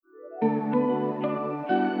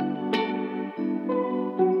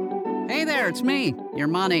there, it's me, your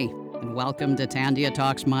money, and welcome to Tandia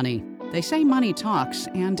Talks Money. They say money talks,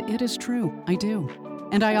 and it is true, I do.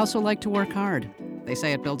 And I also like to work hard. They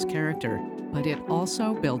say it builds character, but it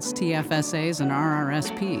also builds TFSAs and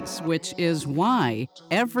RRSPs, which is why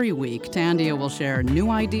every week Tandia will share new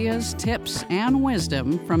ideas, tips, and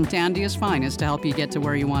wisdom from Tandia's finest to help you get to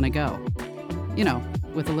where you want to go. You know,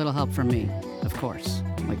 with a little help from me, of course.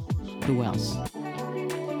 Like, who else?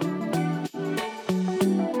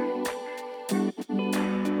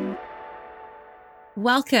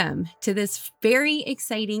 Welcome to this very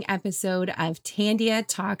exciting episode of Tandia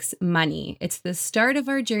Talks Money. It's the start of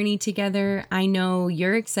our journey together. I know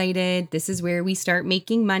you're excited. This is where we start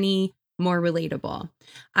making money more relatable.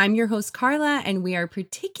 I'm your host, Carla, and we are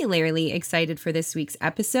particularly excited for this week's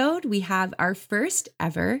episode. We have our first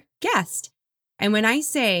ever guest. And when I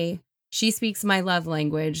say she speaks my love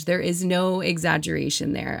language, there is no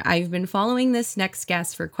exaggeration there. I've been following this next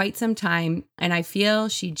guest for quite some time, and I feel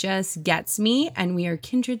she just gets me, and we are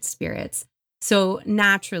kindred spirits. So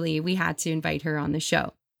naturally, we had to invite her on the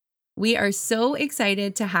show. We are so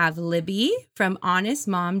excited to have Libby from Honest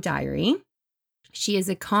Mom Diary. She is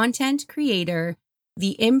a content creator,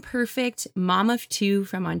 the imperfect mom of two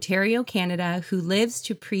from Ontario, Canada, who lives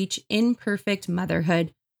to preach imperfect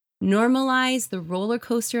motherhood, normalize the roller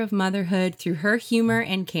coaster of motherhood through her humor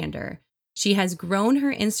and candor. She has grown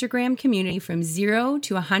her Instagram community from 0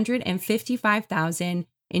 to 155,000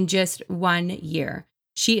 in just 1 year.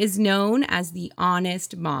 She is known as the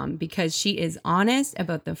Honest Mom because she is honest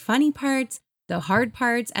about the funny parts, the hard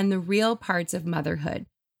parts, and the real parts of motherhood.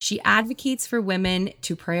 She advocates for women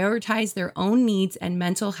to prioritize their own needs and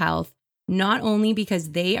mental health, not only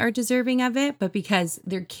because they are deserving of it, but because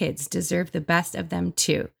their kids deserve the best of them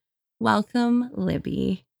too. Welcome,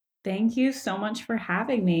 Libby. Thank you so much for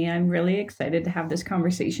having me. I'm really excited to have this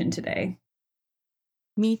conversation today.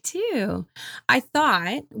 Me too. I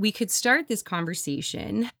thought we could start this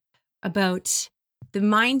conversation about the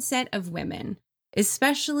mindset of women,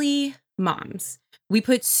 especially moms. We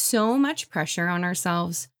put so much pressure on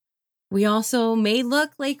ourselves. We also may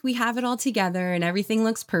look like we have it all together and everything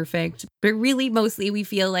looks perfect, but really mostly we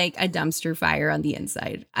feel like a dumpster fire on the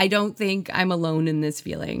inside. I don't think I'm alone in this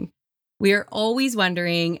feeling. We are always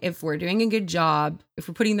wondering if we're doing a good job, if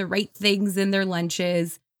we're putting the right things in their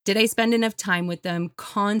lunches. Did I spend enough time with them?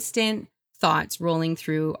 Constant thoughts rolling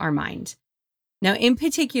through our mind. Now, in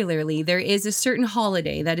particularly, there is a certain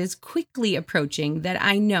holiday that is quickly approaching that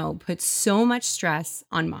I know puts so much stress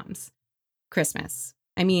on moms. Christmas.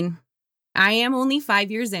 I mean, I am only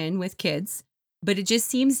 5 years in with kids, but it just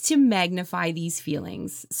seems to magnify these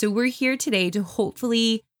feelings. So we're here today to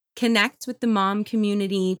hopefully connect with the mom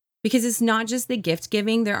community, because it's not just the gift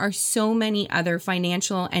giving. There are so many other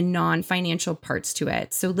financial and non-financial parts to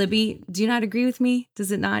it. So Libby, do you not agree with me?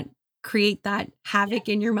 Does it not create that havoc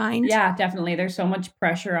in your mind? Yeah, definitely. There's so much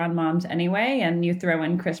pressure on moms anyway. And you throw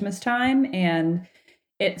in Christmas time and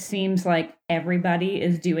it seems like everybody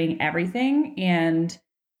is doing everything and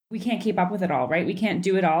we can't keep up with it all, right? We can't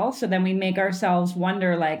do it all. So then we make ourselves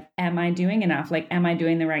wonder, like, am I doing enough? Like, am I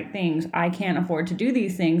doing the right things? I can't afford to do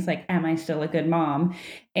these things. Like, am I still a good mom?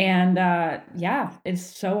 And yeah, it's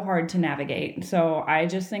so hard to navigate. So I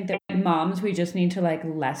just think that moms, we just need to like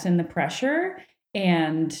lessen the pressure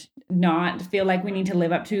and not feel like we need to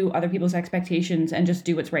live up to other people's expectations and just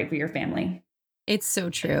do what's right for your family. It's so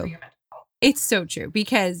true. It's so true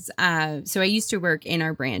because so I used to work in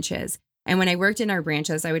our branches. And when I worked in our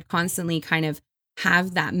branches, I would constantly kind of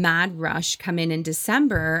have that mad rush come in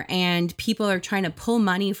December and people are trying to pull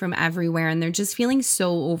money from everywhere and they're just feeling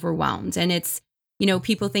so overwhelmed. And it's, you know,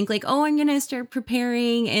 people think like, oh, I'm going to start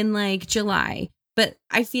preparing in like July. But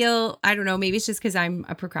I feel, I don't know, maybe it's just because I'm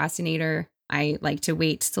a procrastinator. I like to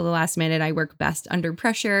wait till the last minute. I work best under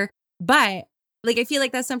pressure. But like, I feel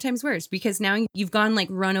like that's sometimes worse because now you've gone like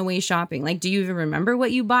runaway shopping. Like, do you even remember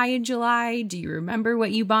what you buy in July? Do you remember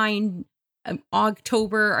what you buy in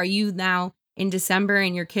October? Are you now in December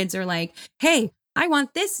and your kids are like, hey, I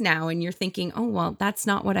want this now. And you're thinking, oh, well, that's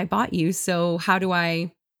not what I bought you. So how do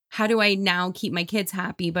I now keep my kids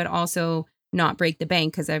happy, but also not break the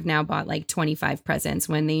bank because I've now bought like 25 presents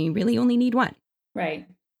when they really only need one? Right.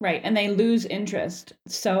 Right. And they lose interest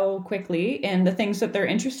so quickly in the things that they're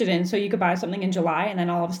interested in. So you could buy something in July and then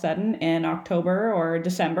all of a sudden in October or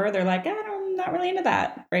December, they're like, I'm not really into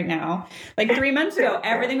that right now. Like 3 months ago,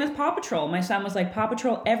 everything was Paw Patrol. My son was like, Paw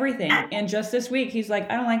Patrol, everything. And just this week, he's like,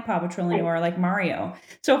 I don't like Paw Patrol anymore. I like Mario.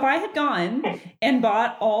 So if I had gone and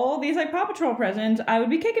bought all these like Paw Patrol presents, I would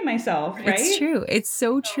be kicking myself, right? It's true. It's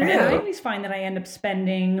so true. And I always find that I end up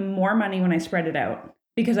spending more money when I spread it out.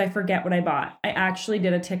 because I forget what I bought. I actually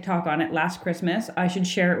did a TikTok on it last Christmas. I should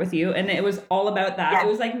share it with you. And it was all about that. Yeah. It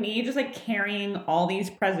was like me just like carrying all these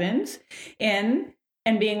presents in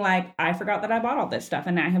and being like, I forgot that I bought all this stuff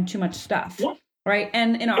and now I have too much stuff. Yeah. Right.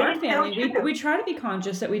 And in our family, we try to be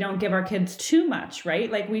conscious that we don't give our kids too much,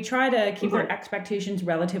 right? Like we try to keep their expectations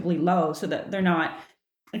relatively low so that they're not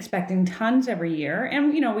expecting tons every year.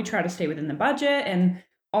 And, we try to stay within the budget and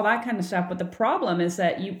all that kind of stuff. But the problem is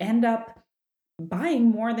that you end up buying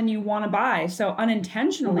more than you want to buy. So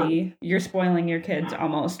unintentionally, you're spoiling your kids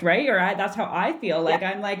almost, right? Or that's how I feel. Like,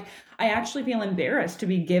 I'm like, I actually feel embarrassed to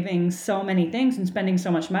be giving so many things and spending so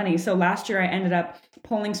much money. So last year I ended up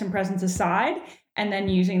pulling some presents aside and then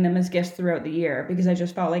using them as gifts throughout the year because I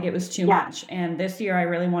just felt like it was too much. And this year I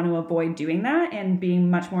really want to avoid doing that and being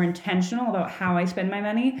much more intentional about how I spend my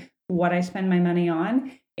money, what I spend my money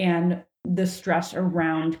on, and the stress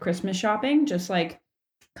around Christmas shopping, just like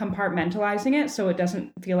compartmentalizing it so it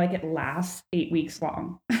doesn't feel like it lasts 8 weeks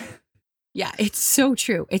long. Yeah, it's so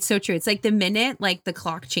true. It's so true. It's like the minute like the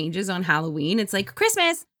clock changes on Halloween, it's like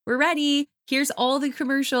Christmas, we're ready. Here's all the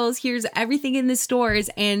commercials. Here's everything in the stores.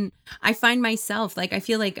 And I find myself like, I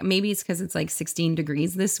feel like maybe it's because it's like 16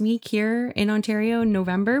 degrees this week here in Ontario in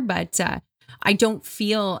November, but I don't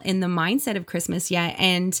feel in the mindset of Christmas yet.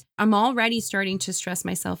 And I'm already starting to stress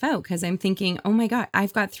myself out because I'm thinking, oh my God,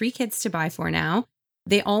 I've got 3 kids to buy for now.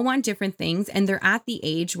 They all want different things and they're at the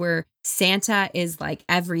age where Santa is like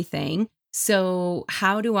everything. So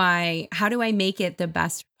how do I make it the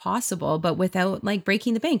best possible, but without like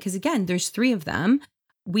breaking the bank? Because again, there's 3 of them.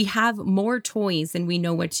 We have more toys than we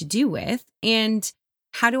know what to do with. And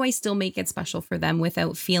how do I still make it special for them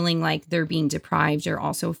without feeling like they're being deprived or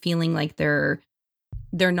also feeling like they're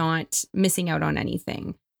not missing out on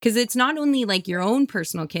anything? Because it's not only like your own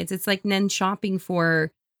personal kids, it's like then shopping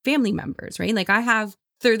for family members, right? Like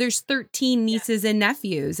there's 13 nieces and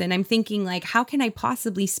nephews, and I'm thinking like, how can I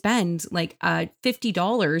possibly spend like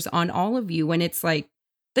 $50 on all of you when it's like,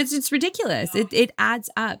 it's ridiculous. It adds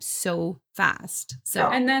up so fast. So,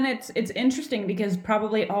 and then it's interesting because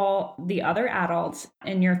probably all the other adults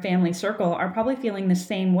in your family circle are probably feeling the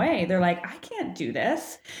same way. They're like, I can't do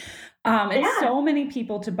this. It's so many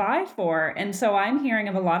people to buy for. And so I'm hearing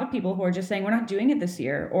of a lot of people who are just saying, we're not doing it this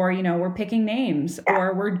year, or, we're picking names,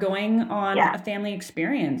 or we're going on a family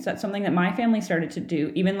experience. That's something that my family started to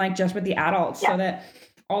do, even like just with the adults, so that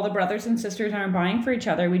all the brothers and sisters aren't buying for each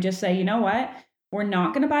other. We just say, you know what? We're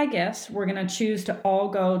not going to buy gifts. We're going to choose to all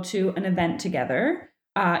go to an event together,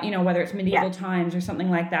 whether it's medieval times or something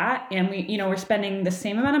like that. And we're spending the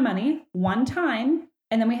same amount of money one time.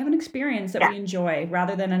 And then we have an experience that we enjoy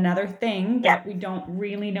rather than another thing that we don't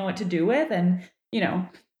really know what to do with. And,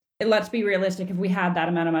 let's be realistic. If we had that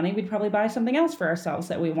amount of money, we'd probably buy something else for ourselves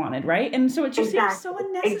that we wanted, right? And so it just seems so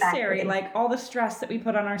unnecessary, like all the stress that we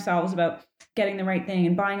put on ourselves about getting the right thing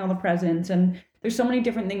and buying all the presents. And there's so many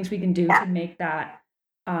different things we can do to make that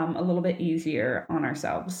a little bit easier on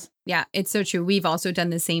ourselves. Yeah, it's so true. We've also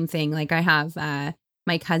done the same thing. Like I have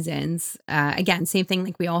my cousins, again, same thing.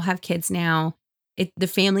 Like we all have kids now. The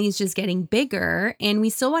family is just getting bigger and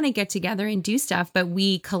we still want to get together and do stuff, but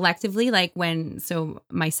we collectively so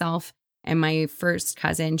myself and my first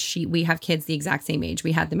cousin, we have kids the exact same age.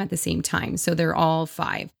 We had them at the same time. So they're all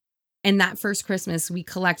 5. And that first Christmas, we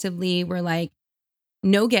collectively were like,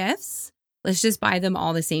 no gifts. Let's just buy them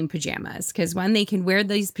all the same pajamas. Because when they can wear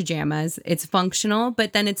these pajamas, it's functional,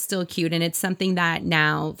 but then it's still cute. And it's something that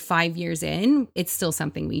now 5 years in, it's still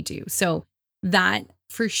something we do. So that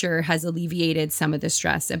for sure has alleviated some of the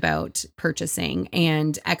stress about purchasing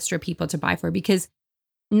and extra people to buy for, because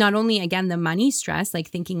not only, again, the money stress, like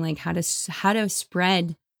thinking like how to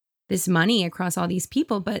spread this money across all these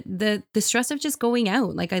people, but the stress of just going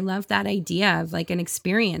out. Like I love that idea of like an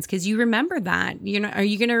experience, because you remember that. Are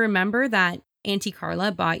you going to remember that Auntie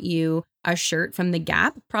Carla bought you a shirt from the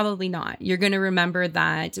Gap? Probably not. You're going to remember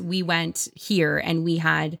that we went here and we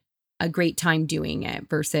had a great time doing it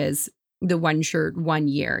versus the one shirt 1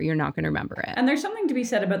 year. You're not going to remember it. And there's something to be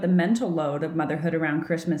said about the mental load of motherhood around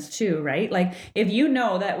Christmas too, right? Like if you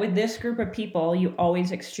know that with this group of people, you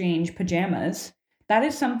always exchange pajamas, that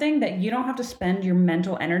is something that you don't have to spend your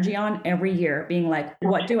mental energy on every year being like,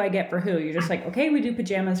 what do I get for who? You're just like, okay, we do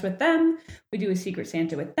pajamas with them. We do a Secret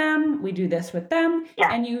Santa with them. We do this with them.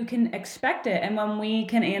 And you can expect it. And when we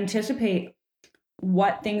can anticipate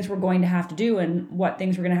what things we're going to have to do and what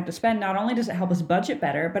things we're going to have to spend, not only does it help us budget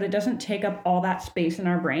better, but it doesn't take up all that space in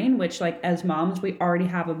our brain, which like as moms, we already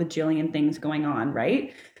have a bajillion things going on,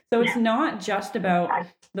 right? So it's not just about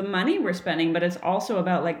the money we're spending, but it's also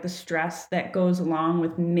about like the stress that goes along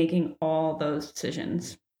with making all those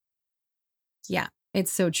decisions. Yeah.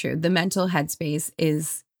 It's so true. The mental headspace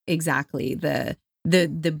is exactly the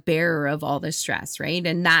bearer of all the stress, right?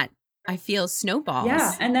 And that I feel snowballs.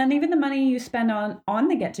 Yeah. And then even the money you spend on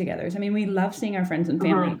the get-togethers. I mean, we love seeing our friends and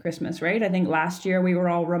family at Christmas, right? I think last year we were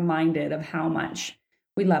all reminded of how much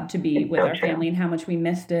we love to be with our family and how much we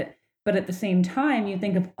missed it. But at the same time, you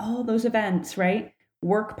think of all those events, right?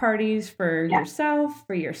 Work parties for yourself,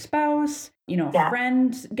 for your spouse,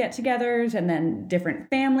 friend get-togethers, and then different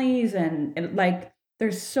families, and like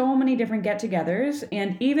there's so many different get-togethers.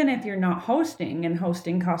 And even if you're not hosting, and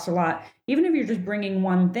hosting costs a lot, even if you're just bringing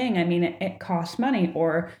one thing, I mean, it costs money.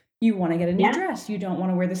 Or you want to get a new dress, you don't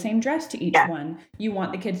want to wear the same dress to each one, you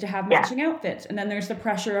want the kids to have matching outfits, and then there's the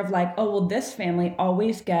pressure of like, oh well, this family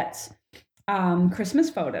always gets Christmas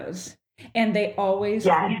photos, and they always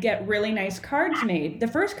get really nice cards made. The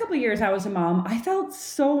first couple of years I was a mom, I felt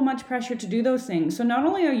so much pressure to do those things. So not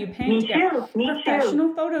only are you paying to get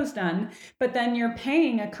professional photos done, but then you're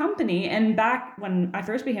paying a company. And back when I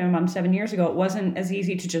first became a mom 7 years ago, it wasn't as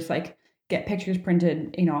easy to just like get pictures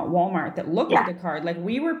printed, at Walmart that looked like a card. Like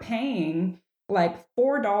we were paying like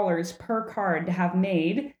 $4 per card to have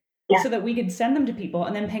made so that we could send them to people,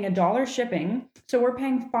 and then paying $1 shipping. So we're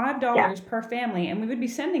paying $5 per family, and we would be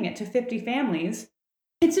sending it to 50 families.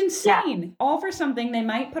 It's insane. All for something they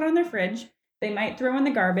might put on their fridge, they might throw in the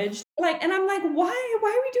garbage. Like, and I'm like, why are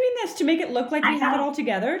we doing this? To make it look like we have it all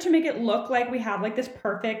together, to make it look like we have like this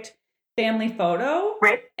perfect family photo.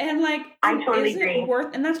 Right. And like, I totally is agree. it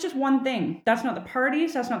worth, and that's just one thing. That's not the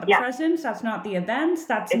parties, that's not the presents, that's not the events,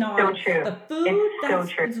 that's not the food.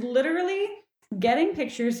 It's literally getting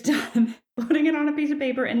pictures done, putting it on a piece of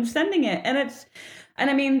paper and sending it. And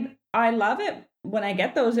I mean, I love it when I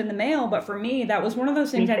get those in the mail, but for me, that was one of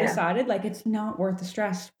those things I decided, like, it's not worth the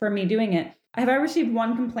stress for me doing it. Have I received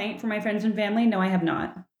one complaint from my friends and family? No, I have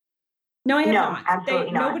not. No, I have not.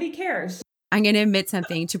 Absolutely not. Nobody cares. I'm going to admit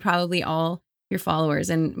something to probably all your followers,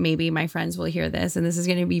 and maybe my friends will hear this, and this is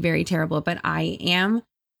going to be very terrible, but I am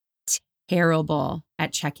terrible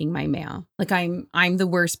at checking my mail. Like I'm the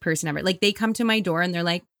worst person ever. Like they come to my door and they're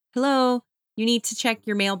like, "Hello, you need to check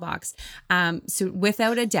your mailbox." So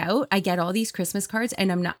without a doubt, I get all these Christmas cards,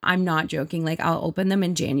 and I'm not joking. Like I'll open them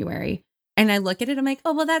in January and I look at it, I'm like,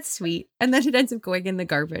 "Oh, well, that's sweet." And then it ends up going in the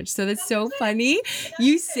garbage. So that's so funny.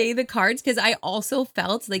 You say the cards, because I also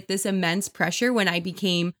felt like this immense pressure when I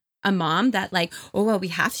became a mom, that like, "Oh, well, we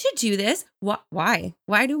have to do this." Why?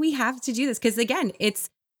 Why do we have to do this? Because again, it's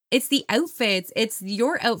the outfits, it's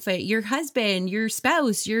your outfit, your husband, your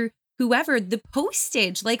spouse, your whoever, the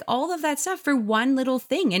postage, like all of that stuff for one little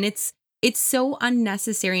thing. And it's so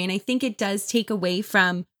unnecessary. And I think it does take away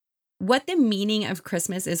from what the meaning of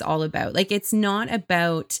Christmas is all about. Like it's not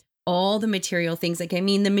about all the material things. Like, I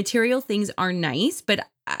mean, the material things are nice, but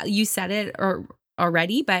you said it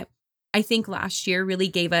already, but I think last year really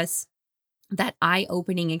gave us that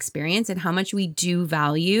eye-opening experience and how much we do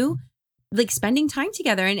value like spending time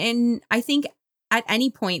together. And I think at any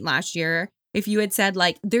point last year, if you had said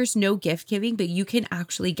like, there's no gift giving, but you can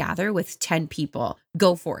actually gather with 10 people,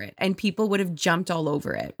 go for it. And people would have jumped all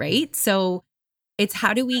over it. Right. So it's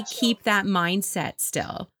how do we keep that mindset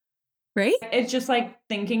still? Right. It's just like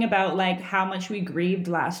thinking about like how much we grieved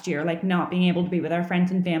last year, like not being able to be with our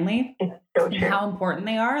friends and family, and how important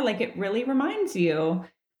they are. Like it really reminds you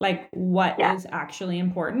like what is actually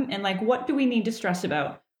important, and like what do we need to stress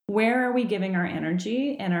about? Where are we giving our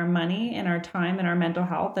energy and our money and our time and our mental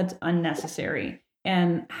health that's unnecessary?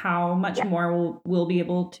 And how much more we'll be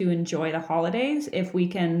able to enjoy the holidays if we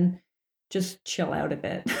can just chill out a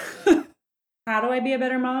bit. How do I be a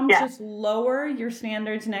better mom? Just lower your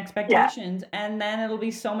standards and expectations, and then it'll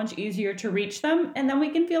be so much easier to reach them. And then we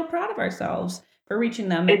can feel proud of ourselves for reaching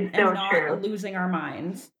them and not losing our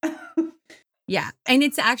minds. Yeah. And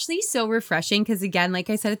it's actually so refreshing because, again, like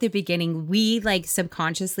I said at the beginning, we like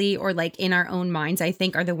subconsciously or like in our own minds, I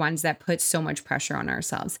think are the ones that put so much pressure on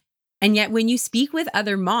ourselves. And yet when you speak with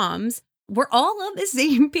other moms, we're all on the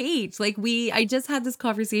same page. Like I just had this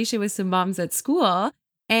conversation with some moms at school,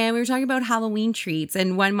 and we were talking about Halloween treats.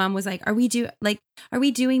 And one mom was like, are we doing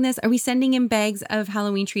this? Are we sending in bags of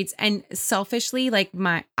Halloween treats? And selfishly, like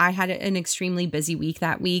I had an extremely busy week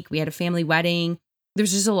that week. We had a family wedding.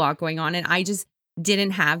 There's just a lot going on, and I just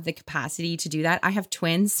didn't have the capacity to do that. I have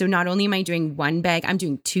twins. So not only am I doing one bag, I'm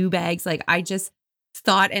doing 2 bags. Like I just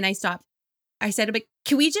thought, and I stopped. I said, but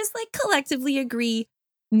can we just like collectively agree?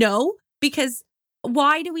 No, because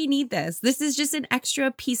why do we need this? This is just an extra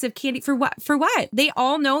piece of candy for what? For what? They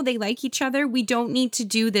all know they like each other. We don't need to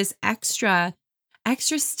do this extra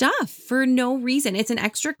stuff for no reason. It's an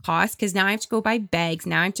extra cost because now I have to go buy bags.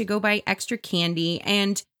 Now I have to go buy extra candy.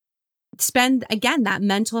 And spend, again, that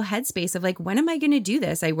mental headspace of like, when am I going to do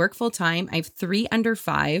this? I work full time. I have 3 under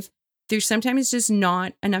 5. There's sometimes just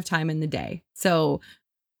not enough time in the day. So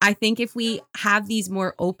I think if we have these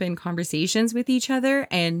more open conversations with each other,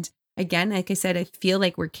 and again, like I said, I feel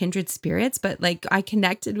like we're kindred spirits, but like I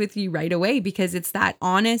connected with you right away because it's that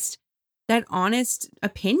honest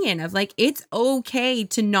opinion of like, it's okay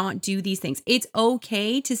to not do these things. It's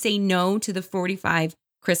okay to say no to the 45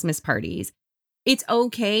 Christmas parties. It's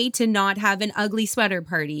okay to not have an ugly sweater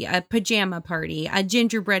party, a pajama party, a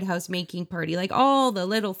gingerbread house making party, like all the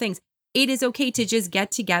little things. It is okay to just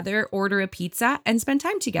get together, order a pizza, and spend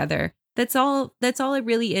time together. That's all it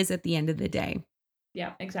really is at the end of the day.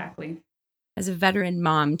 Yeah, exactly. As a veteran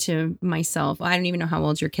mom to myself, I don't even know how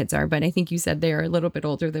old your kids are, but I think you said they are a little bit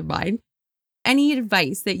older than mine. Any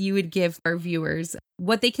advice that you would give our viewers,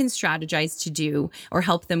 what they can strategize to do or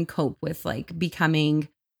help them cope with like becoming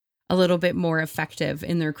a little bit more effective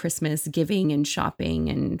in their Christmas giving and shopping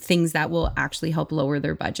and things that will actually help lower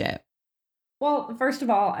their budget? Well, first of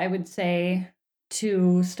all, I would say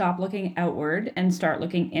to stop looking outward and start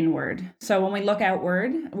looking inward. So when we look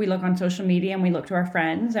outward, we look on social media and we look to our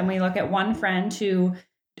friends and we look at one friend who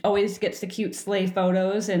always gets the cute sleigh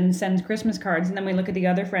photos and sends Christmas cards. And then we look at the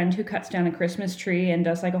other friend who cuts down a Christmas tree and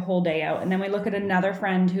does like a whole day out. And then we look at another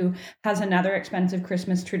friend who has another expensive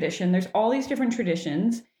Christmas tradition. There's all these different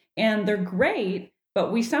traditions and they're great,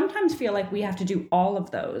 but we sometimes feel like we have to do all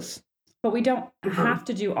of those. But we don't have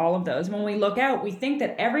to do all of those. When we look out, we think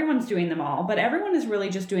that everyone's doing them all, but everyone is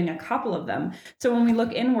really just doing a couple of them. So when we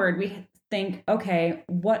look inward, we think, okay,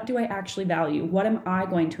 what do I actually value? What am I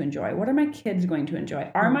going to enjoy? What are my kids going to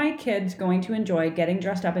enjoy? Are my kids going to enjoy getting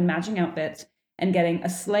dressed up in matching outfits and getting a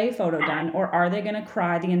sleigh photo done? Or are they going to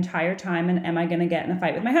cry the entire time? And am I going to get in a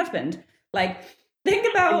fight with my husband? Like, think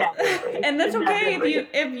about, and that's okay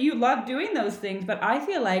if you love doing those things, but I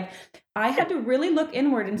feel like I had to really look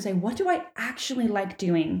inward and say, what do I actually like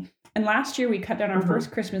doing? And last year we cut down our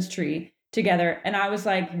first Christmas tree together. And I was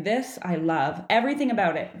like, this, I love everything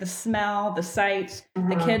about it. The smell, the sights,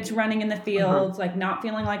 the kids running in the fields, like not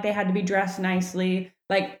feeling like they had to be dressed nicely.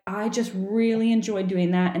 Like I just really enjoyed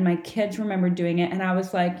doing that. And my kids remembered doing it. And I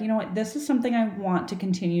was like, you know what, this is something I want to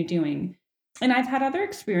continue doing. And I've had other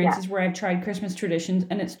experiences where I've tried Christmas traditions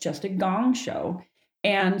and it's just a gong show.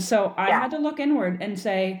 And so I had to look inward and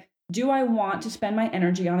say, do I want to spend my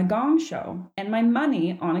energy on a gong show and my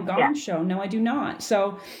money on a gong show? No, I do not.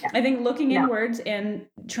 So I think looking inwards and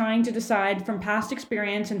trying to decide from past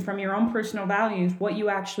experience and from your own personal values what you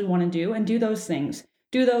actually want to do and do those things.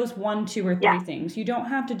 Do those 1, 2, or 3 things. You don't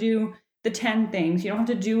have to do the 10 things. You don't have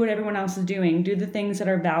to do what everyone else is doing. Do the things that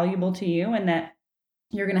are valuable to you and that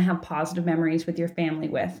you're going to have positive memories with your family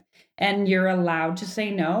with. And you're allowed to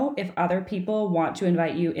say no if other people want to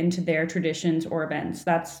invite you into their traditions or events.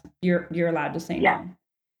 That's you're allowed to say no.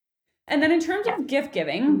 And then in terms of gift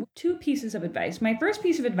giving, 2 pieces of advice. My first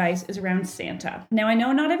piece of advice is around Santa. Now, I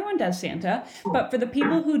know not everyone does Santa, but for the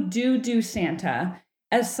people who do Santa,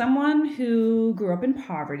 as someone who grew up in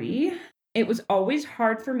poverty, it was always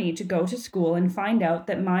hard for me to go to school and find out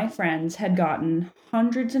that my friends had gotten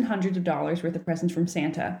hundreds and hundreds of dollars worth of presents from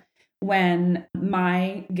Santa when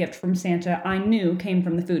my gift from Santa, I knew, came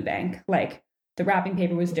from the food bank. Like the wrapping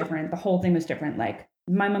paper was different. The whole thing was different. Like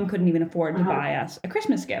my mom couldn't even afford to buy us a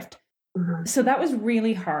Christmas gift. So that was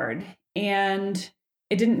really hard. And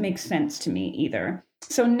it didn't make sense to me either.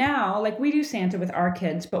 So now, like we do Santa with our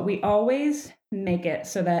kids, but we always make it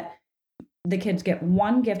so that the kids get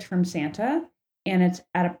 1 gift from Santa and it's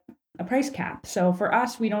at a price cap. So for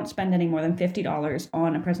us, we don't spend any more than $50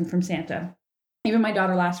 on a present from Santa. Even my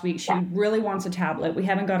daughter last week, she really wants a tablet. We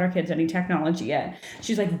haven't got our kids any technology yet.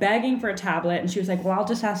 She's like begging for a tablet. And she was like, well, I'll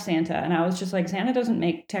just ask Santa. And I was just like, Santa doesn't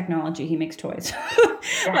make technology. He makes toys.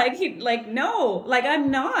 No,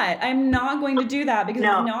 I'm not going to do that because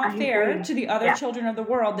it's not fair to the other children of the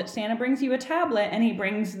world that Santa brings you a tablet and he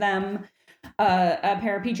brings them a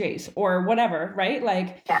pair of PJs or whatever, right?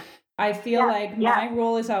 Like, I feel like my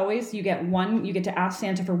rule is always you get to ask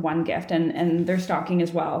Santa for 1 gift and their stocking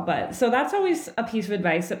as well. But so that's always a piece of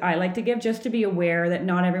advice that I like to give, just to be aware that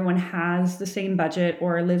not everyone has the same budget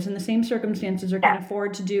or lives in the same circumstances or can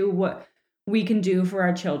afford to do what we can do for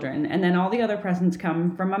our children. And then all the other presents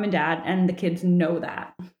come from mom and dad, and the kids know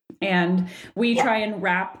that. And we try and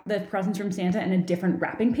wrap the presents from Santa in a different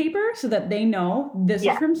wrapping paper so that they know this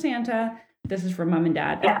is from Santa. This is from mom and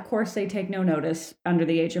dad. And of course, they take no notice under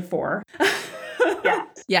the age of 4.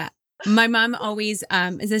 Yeah. My mom always,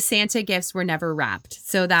 the Santa gifts were never wrapped.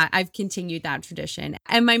 So that I've continued that tradition.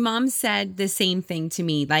 And my mom said the same thing to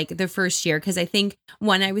me, like the first year, because I think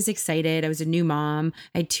one, I was excited. I was a new mom.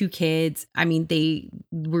 I had 2 kids. I mean, they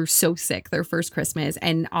were so sick their first Christmas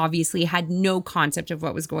and obviously had no concept of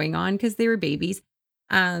what was going on because they were babies.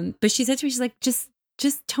 But she said to me, she's like, just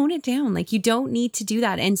tone it down. Like, you don't need to do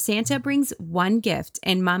that. And Santa brings one gift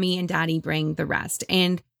and mommy and daddy bring the rest.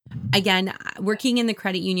 And again, working in the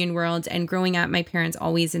credit union world and growing up, my parents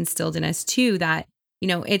always instilled in us too that, you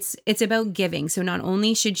know, it's about giving. So not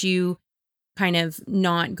only should you kind of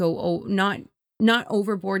not go, not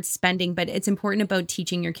overboard spending, but it's important about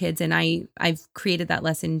teaching your kids. And I've created that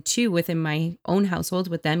lesson too within my own household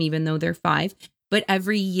with them, even though they're 5. But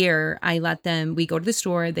every year I let them, we go to the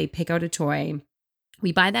store, they pick out a toy.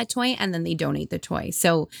 We buy that toy and then they donate the toy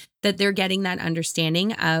so that they're getting that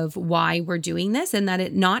understanding of why we're doing this and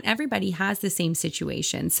that not everybody has the same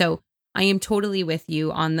situation. So I am totally with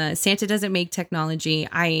you on the Santa doesn't make technology.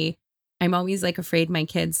 I'm always like afraid my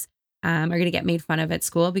kids are going to get made fun of at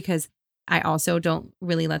school because I also don't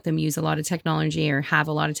really let them use a lot of technology or have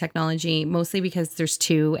a lot of technology, mostly because there's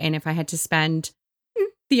 2. And if I had to spend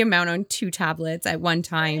the amount on 2 tablets at one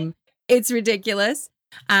time, it's ridiculous.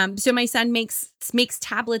 So my son makes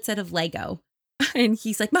tablets out of Lego and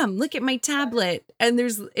he's like, Mom, look at my tablet. And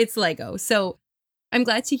it's Lego. So I'm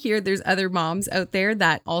glad to hear there's other moms out there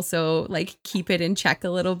that also like keep it in check a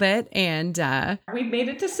little bit. And, we've made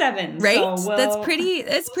it to 7. Right. So That's pretty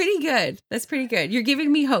good. That's pretty good. You're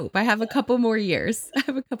giving me hope. I have a couple more years.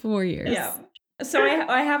 Yeah. So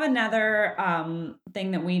I have another thing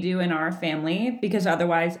that we do in our family because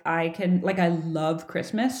otherwise I love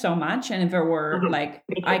Christmas so much. And if it were like,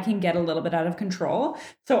 I can get a little bit out of control.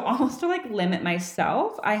 So almost to like limit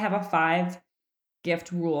myself, I have a 5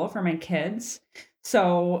 gift rule for my kids.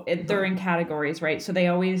 So they're in categories, right? So they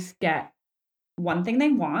always get one thing they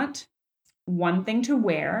want, one thing to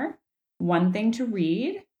wear, one thing to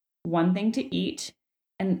read, one thing to eat,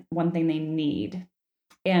 and one thing they need.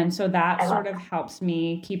 And so that sort of helps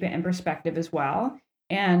me keep it in perspective as well.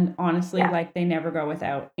 And honestly, like they never go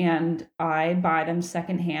without. And I buy them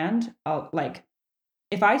secondhand. Like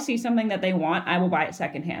if I see something that they want, I will buy it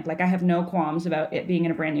secondhand. Like I have no qualms about it being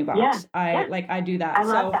in a brand new box. I do that. I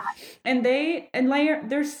love that. And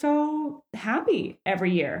they're so happy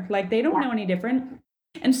every year. Like they don't know any different.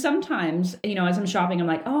 And sometimes, you know, as I'm shopping, I'm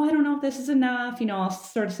like, oh, I don't know if this is enough. You know, I'll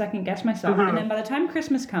sort of second guess myself. And then by the time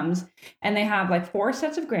Christmas comes and they have like 4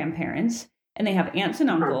 sets of grandparents and they have aunts and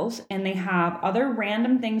uncles and they have other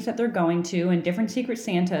random things that they're going to and different secret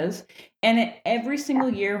Santas. And every single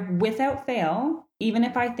year, without fail, even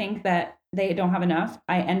if I think that they don't have enough,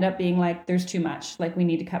 I end up being like, there's too much. Like we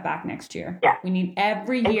need to cut back next year. Yeah. We need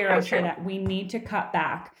every year I say that we need to cut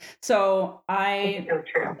back. So I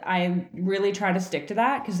really try to stick to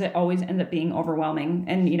that because it always ends up being overwhelming.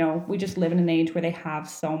 And, you know, we just live in an age where they have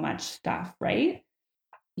so much stuff, right?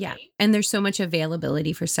 Yeah. And there's so much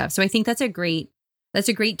availability for stuff. So I think that's a great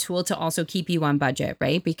tool to also keep you on budget,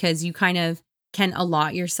 right? Because you kind of can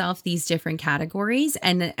allot yourself these different categories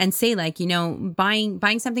and say like, you know, buying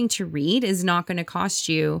something to read is not going to cost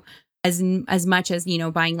you as much as, you know,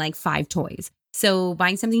 buying like 5 toys. So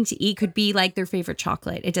buying something to eat could be like their favorite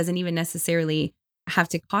chocolate. It doesn't even necessarily have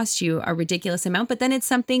to cost you a ridiculous amount, but then it's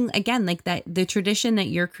something again, like that, the tradition that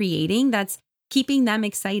you're creating that's keeping them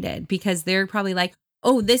excited because they're probably like,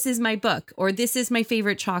 oh, this is my book, or this is my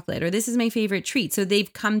favorite chocolate, or this is my favorite treat. So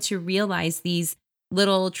they've come to realize these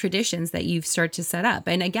little traditions that you've started to set up.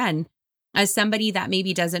 And again, as somebody that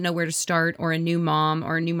maybe doesn't know where to start or a new mom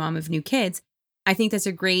of new kids, I think that's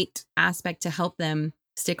a great aspect to help them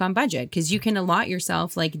stick on budget because you can allot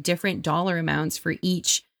yourself like different dollar amounts for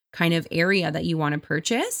each kind of area that you want to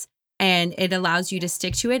purchase. And it allows you to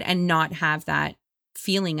stick to it and not have that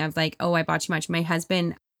feeling of like, oh, I bought too much. My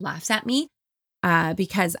husband laughs at me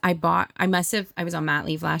because I was on mat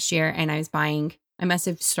leave last year and I must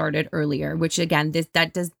have started earlier, which again,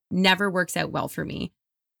 never works out well for me.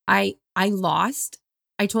 I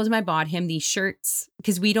told him I bought him these shirts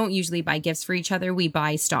because we don't usually buy gifts for each other. We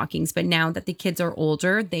buy stockings, but now that the kids are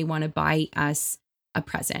older, they want to buy us a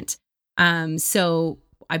present. So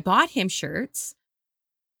I bought him shirts.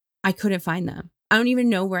 I couldn't find them. I don't even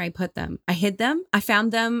know where I put them. I hid them. I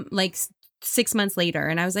found them like 6 months later.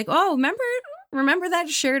 And I was like, oh, remember that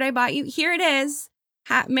shirt I bought you? Here it is.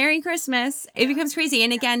 Merry Christmas. It becomes crazy.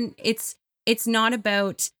 And again, it's not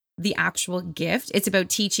about the actual gift. It's about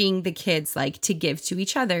teaching the kids like to give to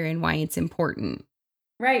each other and why it's important.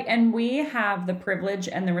 Right. And we have the privilege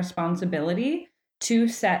and the responsibility to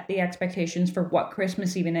set the expectations for what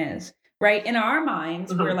Christmas even is. Right. In our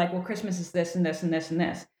minds, we're like, well, Christmas is this and this and this and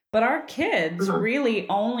this. But our kids really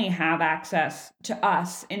only have access to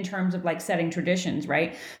us in terms of like setting traditions,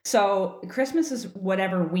 right? So Christmas is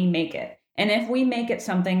whatever we make it. And if we make it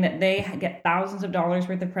something that they get thousands of dollars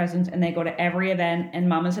worth of presents and they go to every event and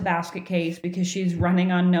mama's a basket case because she's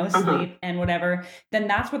running on no sleep and whatever, then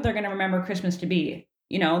that's what they're going to remember Christmas to be.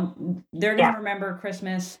 You know, they're going to remember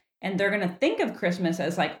Christmas and they're going to think of Christmas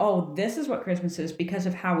as like, oh, this is what Christmas is because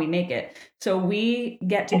of how we make it. So we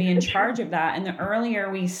get to be in charge of that. And the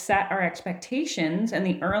earlier we set our expectations and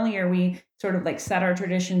the earlier we sort of like set our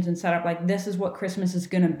traditions and set up like, this is what Christmas is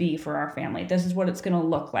going to be for our family. This is what it's going to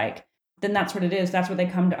look like. Then that's what it is. That's what they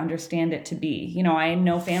come to understand it to be. You know, I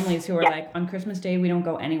know families who are like, on Christmas Day, we don't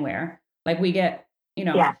go anywhere. Like we get, you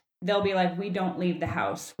know, they'll be like, we don't leave the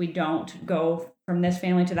house. We don't go from this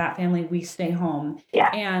family to that family. We stay home.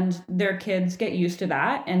 And their kids get used to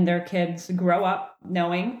that. And their kids grow up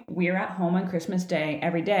knowing we're at home on Christmas Day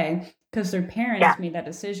every day because their parents made that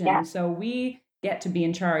decision. So we get to be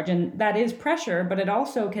in charge. And that is pressure, but it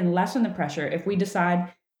also can lessen the pressure if we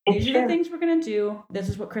decide these are the things we're going to do. This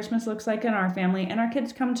is what Christmas looks like in our family. And our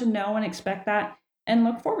kids come to know and expect that and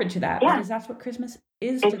look forward to that because that's what Christmas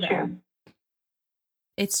is to them.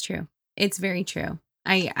 It's true. It's very true.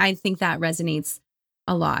 I think that resonates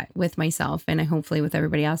a lot with myself and hopefully with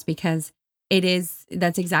everybody else because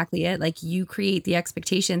that's exactly it. Like you create the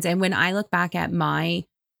expectations. And when I look back at my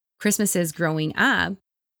Christmases growing up,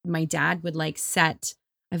 my dad would like set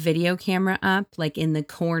a video camera up like in the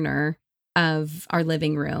corner of our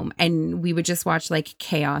living room and we would just watch like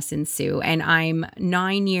chaos ensue. And I'm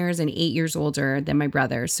 9 years and 8 years older than my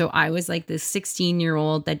brother. So I was like this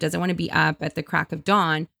 16-year-old that doesn't want to be up at the crack of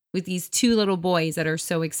dawn with these two little boys that are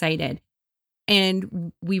so excited.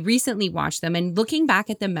 And we recently watched them and looking back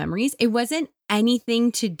at the memories, it wasn't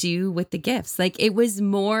anything to do with the gifts. Like it was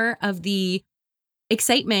more of the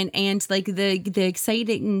excitement and like the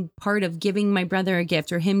exciting part of giving my brother a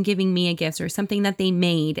gift or him giving me a gift or something that they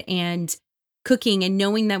made and cooking and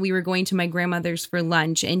knowing that we were going to my grandmother's for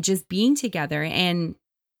lunch and just being together. And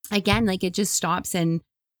again, like it just stops and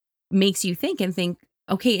makes you think,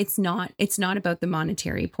 okay, it's not about the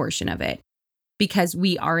monetary portion of it because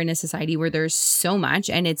we are in a society where there's so much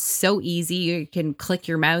and it's so easy. You can click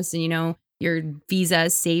your mouse and, you know, your Visa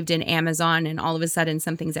is saved in Amazon and all of a sudden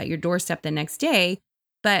something's at your doorstep the next day.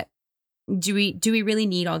 But do we really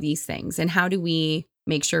need all these things? And how do we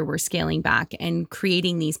make sure we're scaling back and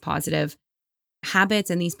creating these positive habits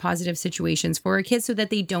and these positive situations for our kids so that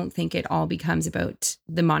they don't think it all becomes about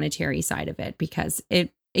the monetary side of it because it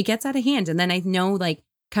gets out of hand. And then I know like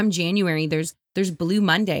come January, there's Blue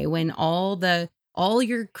Monday when all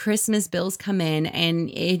your Christmas bills come in and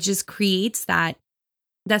it just creates that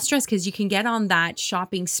stress because you can get on that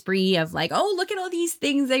shopping spree of like, oh, look at all these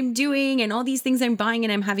things I'm doing and all these things I'm buying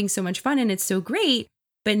and I'm having so much fun and it's so great.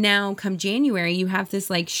 But now come January, you have this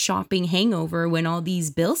like shopping hangover when all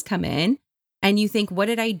these bills come in and you think, what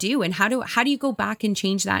did I do? And how do you go back and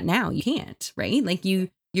change that now? You can't, right? Like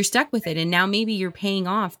you're stuck with it. And now maybe you're paying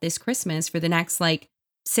off this Christmas for the next like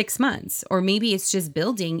 6 months, or maybe it's just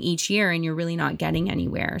building each year and you're really not getting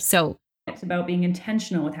anywhere. So it's about being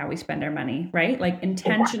intentional with how we spend our money, right? Like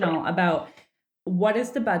intentional about what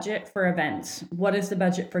is the budget for events? What is the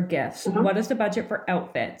budget for gifts? What is the budget for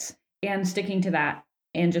outfits? And sticking to that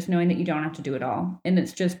and just knowing that you don't have to do it all. And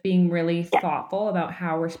it's just being really thoughtful about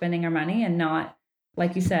how we're spending our money and not,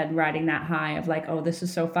 like you said, riding that high of like, oh, this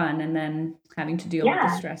is so fun. And then having to deal with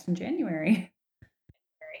the stress in January.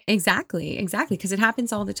 Exactly. Because it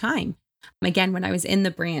happens all the time. Again, when I was in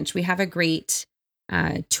the branch, we have a great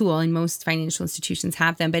tool and most financial institutions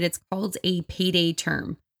have them, but it's called a payday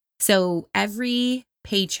term. So every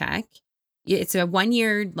paycheck, it's a 1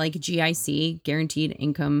 year like GIC, guaranteed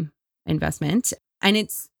income investment. And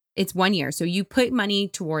it's 1 year. So you put money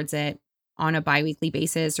towards it on a biweekly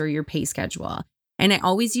basis or your pay schedule. And I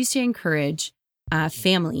always used to encourage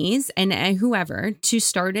families and whoever to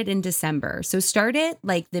start it in December. So start it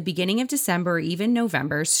like the beginning of December, or even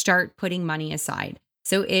November, start putting money aside.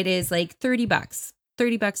 So it is like $30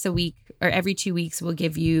 a week or every 2 weeks will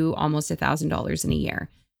give you almost $1,000 in a year.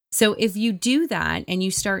 So if you do that and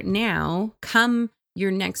you start now, come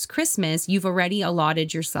your next Christmas, you've already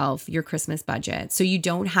allotted yourself your Christmas budget. So you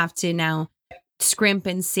don't have to now scrimp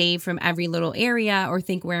and save from every little area or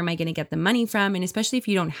think, where am I going to get the money from? And especially if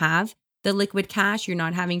you don't have the liquid cash, you're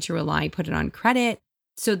not having to put it on credit.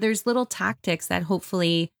 So there's little tactics that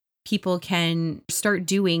hopefully people can start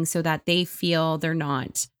doing so that they feel they're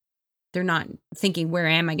not thinking, where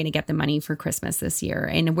am I going to get the money for Christmas this year?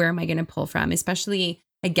 And where am I going to pull from? Especially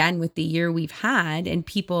again, with the year we've had and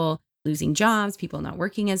people losing jobs, people not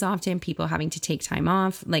working as often, people having to take time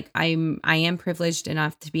off. Like I am privileged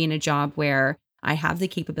enough to be in a job where I have the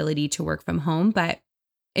capability to work from home. But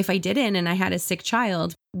if I didn't and I had a sick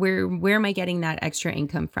child, where am I getting that extra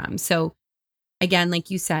income from? So again, like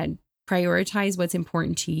you said, prioritize what's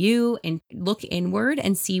important to you and look inward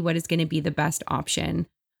and see what is going to be the best option.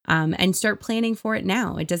 And start planning for it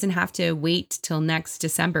now. It doesn't have to wait till next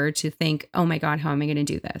December to think, oh my God, how am I going to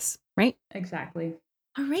do this? Right? Exactly.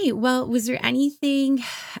 All right. Well, was there anything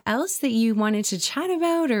else that you wanted to chat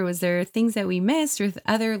about, or was there things that we missed, or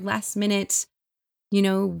other last minute,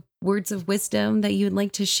 words of wisdom that you would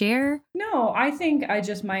like to share? No, I think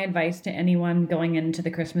my advice to anyone going into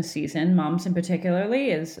the Christmas season, moms in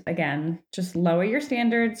particularly, is again, just lower your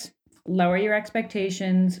standards, lower your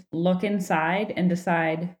expectations, look inside and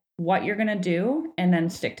decide what you're going to do, and then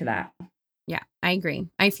stick to that. Yeah, I agree.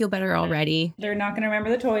 I feel better already. They're not going to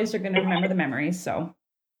remember the toys. They're going to remember the memories. So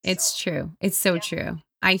it's true. It's so true.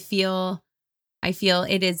 I feel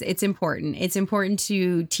it's important. It's important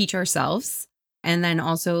to teach ourselves and then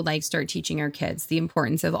also like start teaching our kids the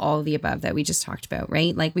importance of all of the above that we just talked about,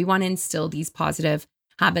 right? Like we want to instill these positive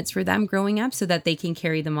habits for them growing up so that they can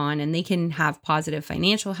carry them on and they can have positive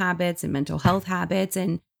financial habits and mental health habits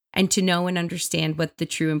and to know and understand what the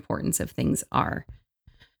true importance of things are.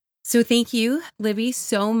 So thank you, Libby,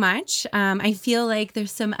 so much. I feel like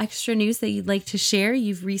there's some extra news that you'd like to share.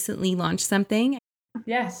 You've recently launched something.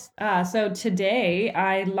 Yes. So today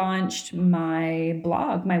I launched my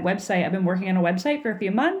blog, my website. I've been working on a website for a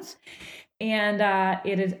few months, and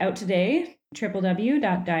it is out today,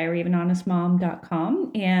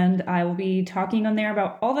 www.diaryofanhonestmom.com. And I will be talking on there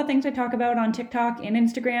about all the things I talk about on TikTok and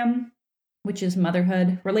Instagram, which is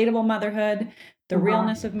motherhood, relatable motherhood, the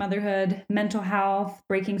realness of motherhood, mental health,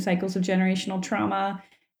 breaking cycles of generational trauma,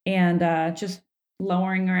 and just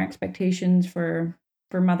lowering our expectations for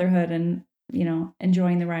motherhood and,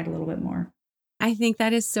 enjoying the ride a little bit more. I think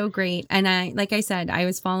that is so great. And like I said, I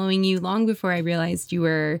was following you long before I realized you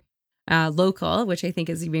were local, which I think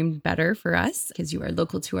is even better for us because you are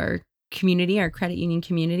local to our community, our credit union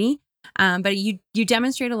community. But you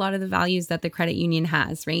demonstrate a lot of the values that the credit union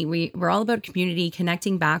has, right? We're all about community,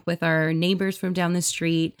 connecting back with our neighbors from down the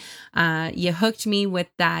street. You hooked me with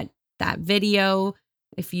that video.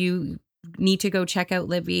 If you need to go check out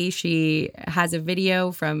Libby, she has a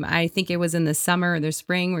video from, I think it was in the summer or the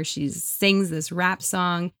spring, where she sings this rap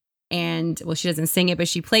song. And well, she doesn't sing it, but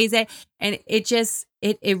she plays it. And it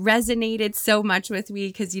resonated so much with me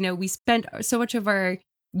because, we spent so much of our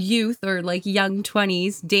youth or like young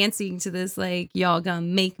 20s dancing to this, like, y'all gonna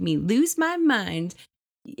make me lose my mind.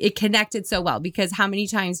 It connected so well because how many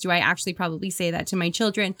times do I actually probably say that to my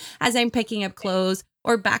children as I'm picking up clothes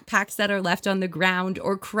or backpacks that are left on the ground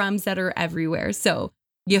or crumbs that are everywhere. So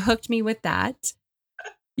you hooked me with that.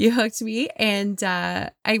 You hooked me. And I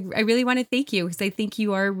really want to thank you because I think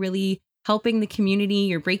you are really helping the community.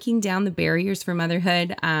 You're breaking down the barriers for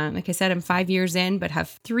motherhood. Like I said, I'm 5 years in, but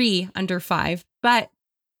have 3 under 5. But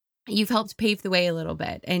you've helped pave the way a little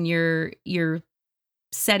bit, and you're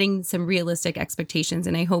setting some realistic expectations.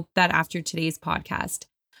 And I hope that after today's podcast,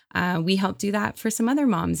 we help do that for some other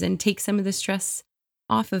moms and take some of the stress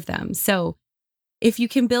off of them. So if you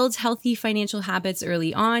can build healthy financial habits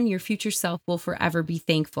early on, your future self will forever be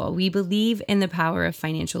thankful. We believe in the power of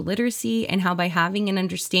financial literacy and how by having an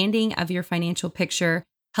understanding of your financial picture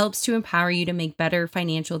helps to empower you to make better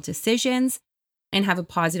financial decisions and have a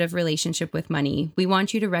positive relationship with money. We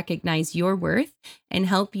want you to recognize your worth and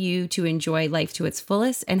help you to enjoy life to its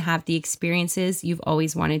fullest and have the experiences you've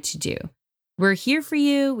always wanted to do. We're here for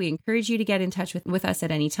you. We encourage you to get in touch with us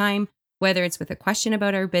at any time, whether it's with a question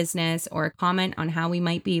about our business or a comment on how we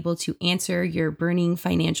might be able to answer your burning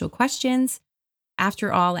financial questions.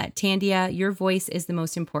 After all, at Tandia, your voice is the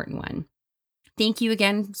most important one. Thank you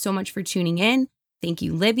again so much for tuning in. Thank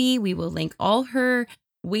you, Libby. We will link all her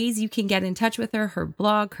ways you can get in touch with her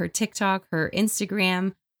blog, her TikTok, her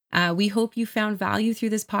Instagram. We hope you found value through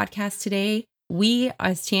this podcast today. We,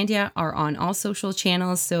 as Tandia, are on all social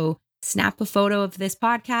channels. So snap a photo of this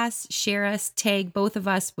podcast, share us, tag both of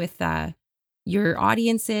us with your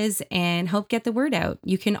audiences, and help get the word out.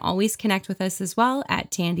 You can always connect with us as well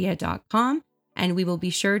at tandia.com, and we will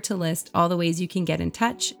be sure to list all the ways you can get in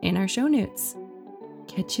touch in our show notes.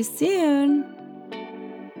 Catch you soon.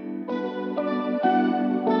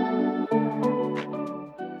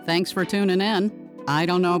 Thanks for tuning in. I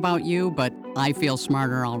don't know about you, but I feel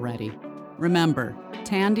smarter already. Remember,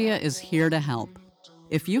 Tandia is here to help.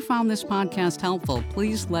 If you found this podcast helpful,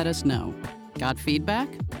 please let us know. Got feedback?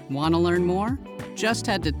 Want to learn more? Just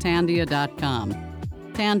head to Tandia.com.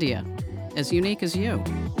 Tandia, as unique as you.